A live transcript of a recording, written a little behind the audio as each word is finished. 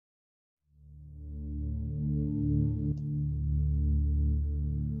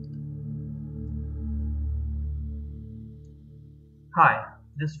Hi,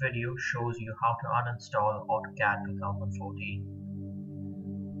 this video shows you how to uninstall AutoCAD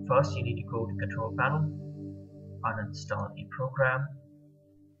 2014. First, you need to go to Control Panel, uninstall a program.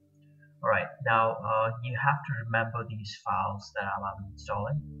 Alright, now you have to remember these files that I'm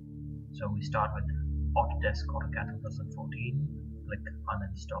uninstalling. So we start with Autodesk AutoCAD 2014, click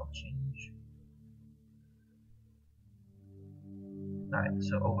Uninstall Change. Alright,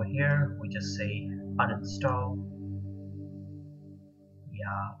 so over here we just say uninstall.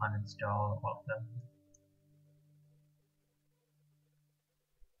 Yeah, uninstall all of them.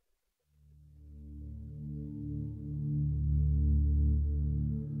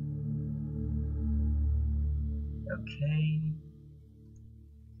 Okay.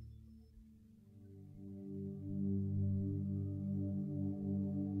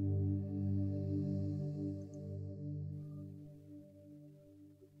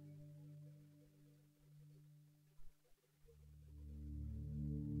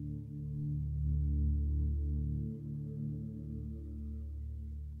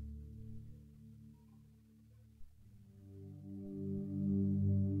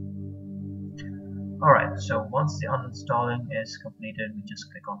 Alright, so once the uninstalling is completed, we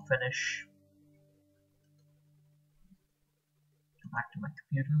just click on Finish. Go back to my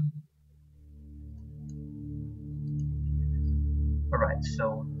computer. Alright,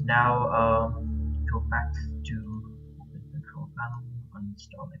 so now go back to the Control Panel,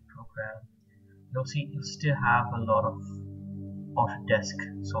 uninstall a program. You'll see you still have a lot of Autodesk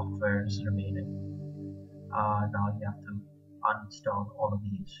softwares remaining. Now you have to uninstall all of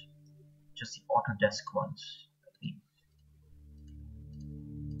these, just the Autodesk ones.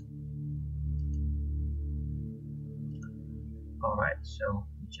 Alright, so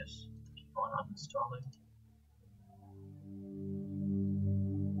we just keep on uninstalling.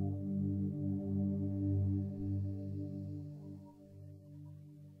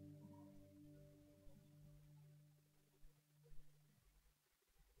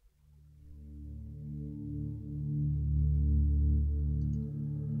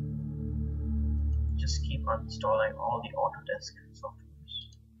 Just keep on installing all the Autodesk softwares.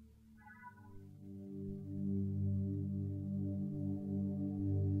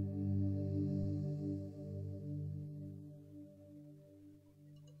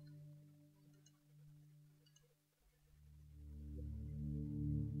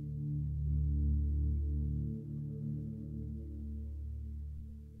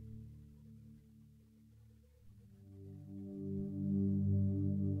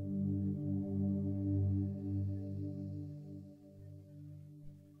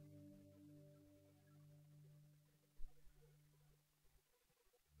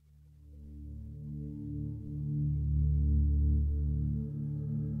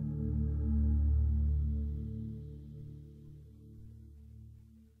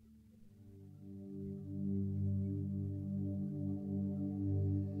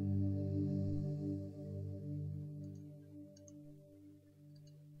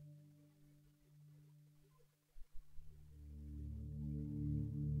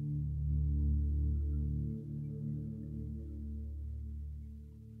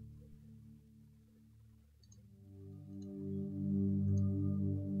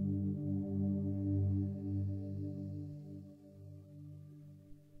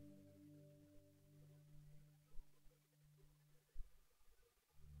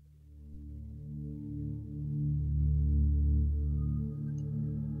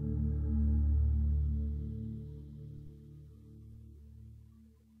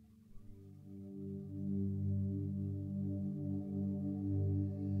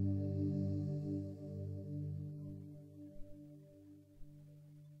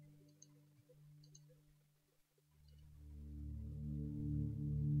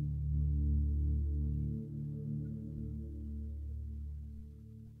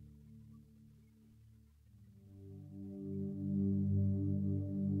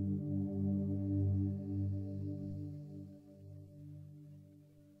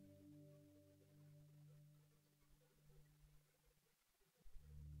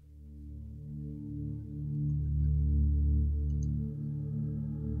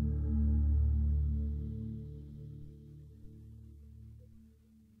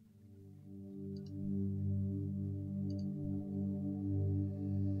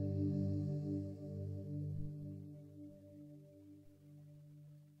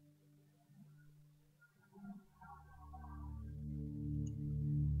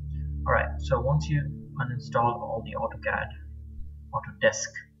 Alright, so once you uninstall all the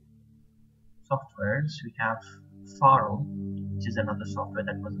Autodesk softwares, we have Faro, which is another software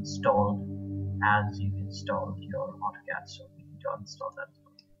that was installed as you installed your AutoCAD. So we can to uninstall that as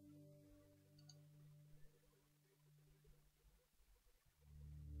well.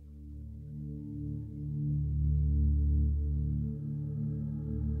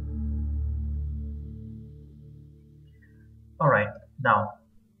 Alright, now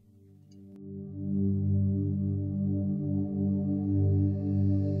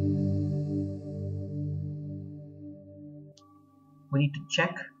we need to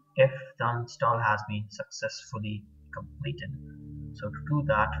check if the install has been successfully completed. So to do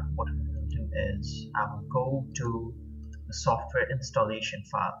that, what we will do is I will go to the software installation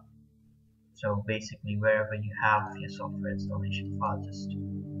file. So basically wherever you have your software installation file, just you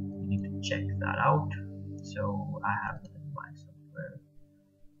need to check that out. So I have it in my software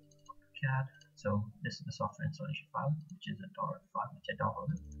AutoCAD. So this is the software installation file, which is a .NET file which I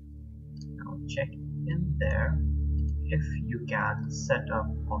downloaded. Now check in there if you can set up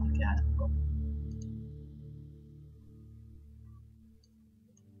AutoCAD.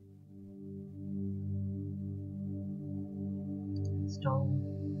 Install,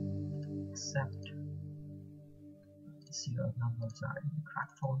 accept. Serial numbers are in the crack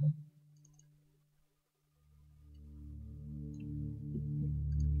folder.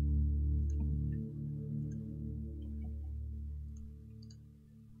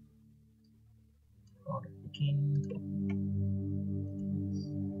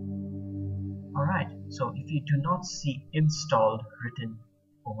 Alright, so if you do not see installed written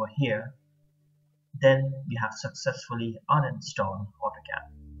over here, then you have successfully uninstalled AutoCAD.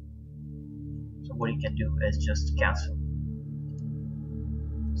 So what you can do is just cancel.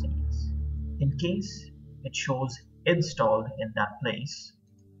 Say yes. In case it shows installed in that place,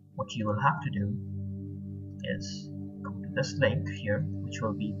 what you will have to do is go to this link here, which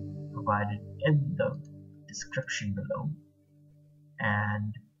will be provided in the description below,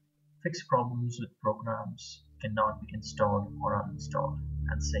 and fix problems with programs cannot be installed or uninstalled,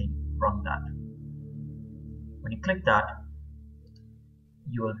 and say run that. When you click that,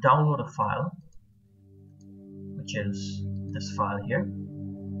 you will download a file, which is this file here,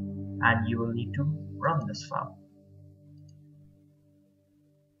 and you will need to run this file.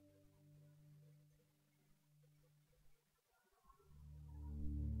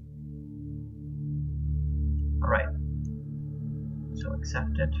 Alright, so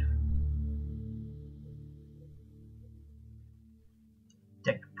accept it.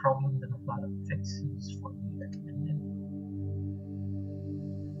 Detect problem, then apply the fixes for the recommended.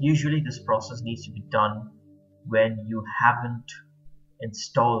 Usually this process needs to be done when you haven't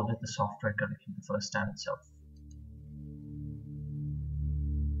installed the software correctly the first time itself.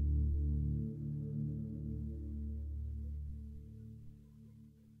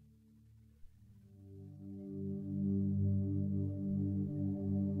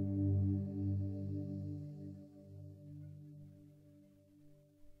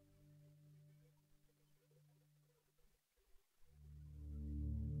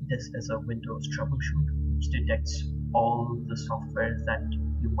 This is a Windows troubleshoot which detects all the software that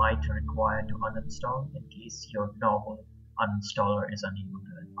you might require to uninstall in case your normal uninstaller is unable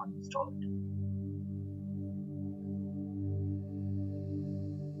to uninstall it.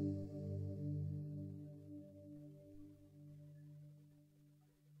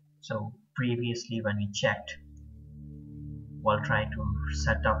 So previously when we checked while trying to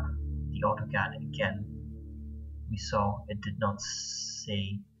set up the AutoCAD again, we saw it did not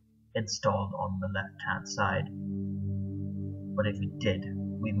say installed on the left hand side, but if it did,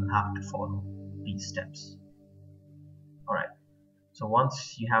 we will have to follow these steps. Alright, so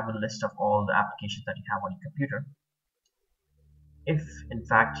once you have a list of all the applications that you have on your computer, if in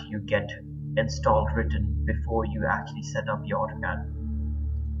fact you get installed written before you actually set up your AutoCAD,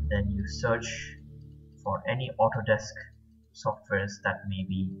 then you search for any Autodesk softwares that may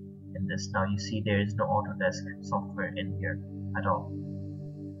be in this. Now you see there is no Autodesk software in here at all.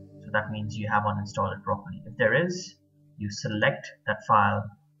 So that means you have uninstalled it properly. If there is, you select that file,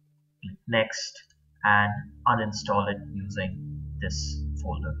 click next, and uninstall it using this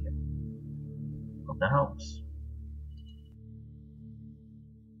folder here. Hope that helps.